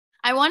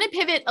I want to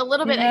pivot a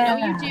little bit. I know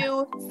you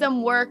do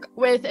some work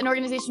with an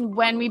organization,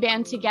 When We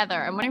Band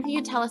Together. I'm wondering if you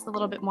could tell us a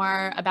little bit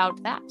more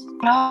about that.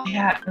 Oh,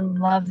 yeah, I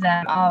love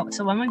them.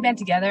 So When We Band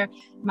Together,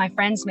 my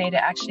friends made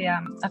it actually,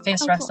 a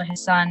famous wrestler,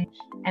 his son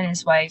and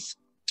his wife,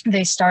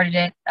 they started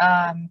it.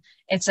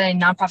 It's a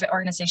nonprofit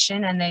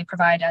organization, and they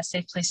provide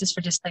safe places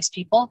for displaced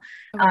people.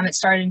 It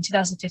started in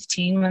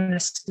 2015 with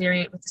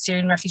the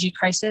Syrian refugee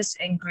crisis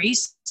in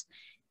Greece.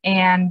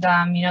 And,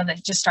 they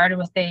just started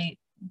with, they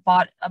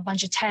bought a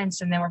bunch of tents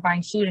and they were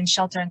buying food and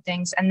shelter and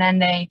things. And then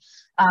they,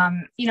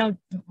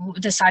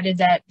 decided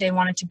that they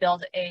wanted to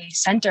build a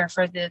center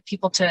for the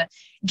people to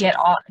get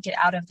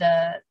out of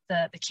the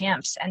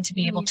camps and to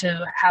be able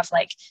to have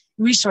like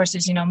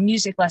resources,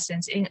 music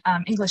lessons,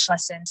 English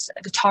lessons,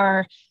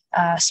 guitar,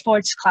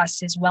 sports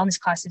classes, wellness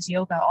classes,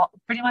 yoga,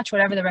 pretty much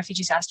whatever the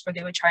refugees asked for,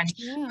 they would try and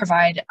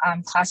provide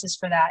classes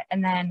for that.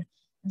 And then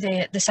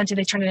the center,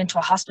 they turned it into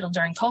a hospital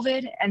during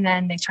COVID, and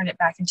then they turned it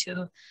back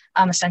into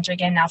a center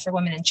again now for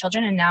women and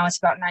children. And now it's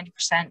about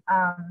 90%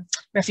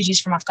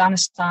 refugees from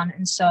Afghanistan.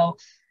 And so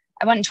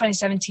I went in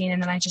 2017,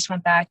 and then I just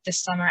went back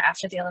this summer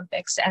after the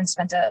Olympics and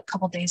spent a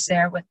couple days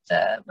there with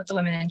the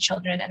women and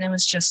children. And it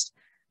was just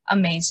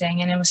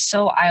amazing. And it was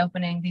so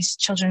eye-opening. These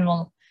children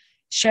will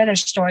share their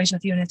stories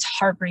with you, and it's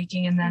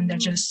heartbreaking. And then they're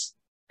just,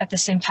 at the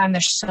same time,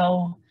 they're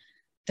so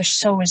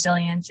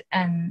resilient,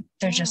 and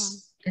they're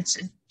just,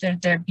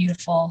 they're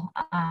beautiful.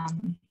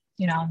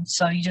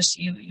 So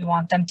you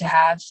want them to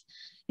have,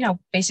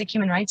 basic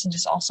human rights, and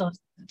just also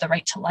the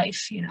right to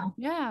life,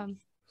 Yeah,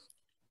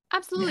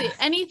 absolutely.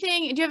 Yeah.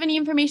 Do you have any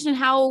information on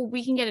how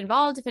we can get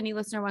involved if any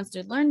listener wants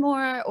to learn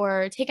more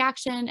or take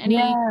action?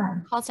 Any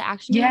calls to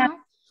action?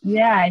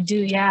 Yeah, I do.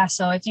 Yeah.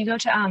 So if you go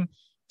to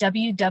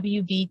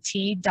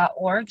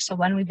www.bt.org, so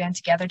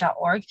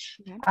whenwebandtogether.org,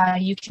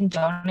 you can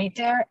donate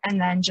there.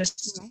 And then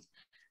just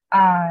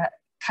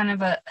kind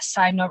of a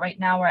side note, right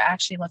now we're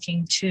actually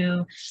looking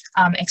to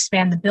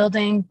expand the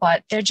building,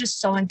 but they're just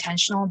so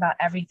intentional about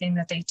everything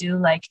that they do.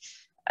 Like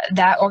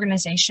that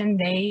organization,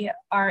 they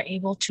are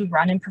able to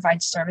run and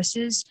provide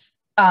services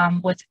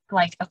with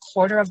like a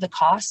quarter of the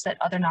cost that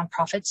other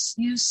nonprofits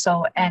use.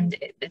 So, and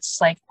it's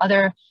like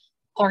other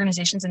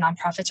organizations and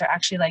nonprofits are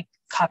actually like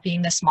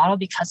copying this model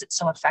because it's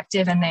so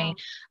effective. And they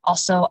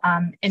also,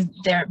 and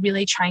they're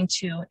really trying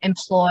to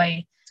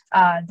employ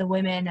the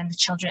women and the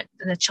children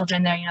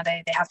there,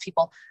 they have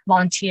people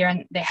volunteer,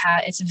 and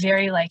it's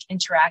very like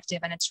interactive,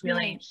 and it's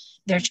really,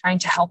 they're trying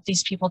to help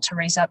these people to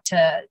raise up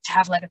to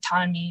have like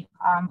autonomy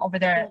over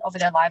their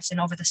lives and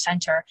over the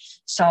center.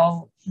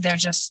 So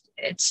it's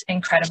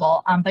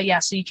incredible. But yeah,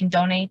 so you can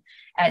donate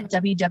at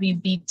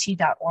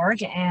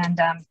www.bt.org,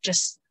 and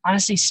just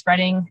honestly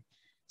spreading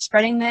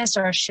this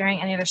or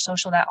sharing any other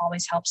social, that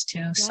always helps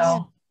too. Yeah.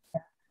 So,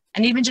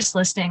 and even just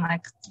listening,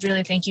 like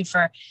really thank you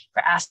for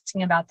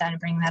asking about that and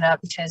bringing that up,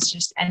 because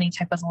just any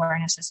type of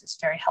awareness is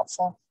very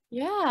helpful.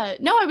 Yeah,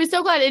 no, I was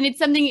so glad. And it's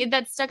something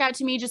that stuck out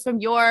to me just from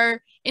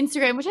your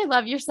Instagram, which I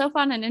love. You're so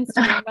fun on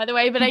Instagram, by the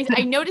way. But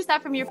I noticed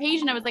that from your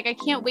page, and I was like, I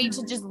can't wait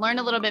to just learn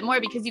a little bit more,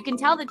 because you can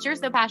tell that you're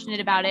so passionate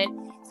about it.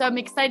 So I'm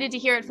excited to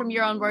hear it from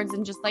your own words.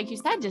 And just like you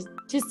said, just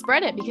to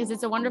spread it, because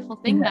it's a wonderful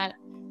thing that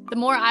the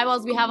more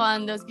eyeballs we have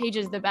on those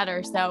pages, the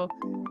better. So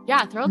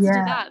yeah, thrilled to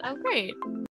do that. Oh, great.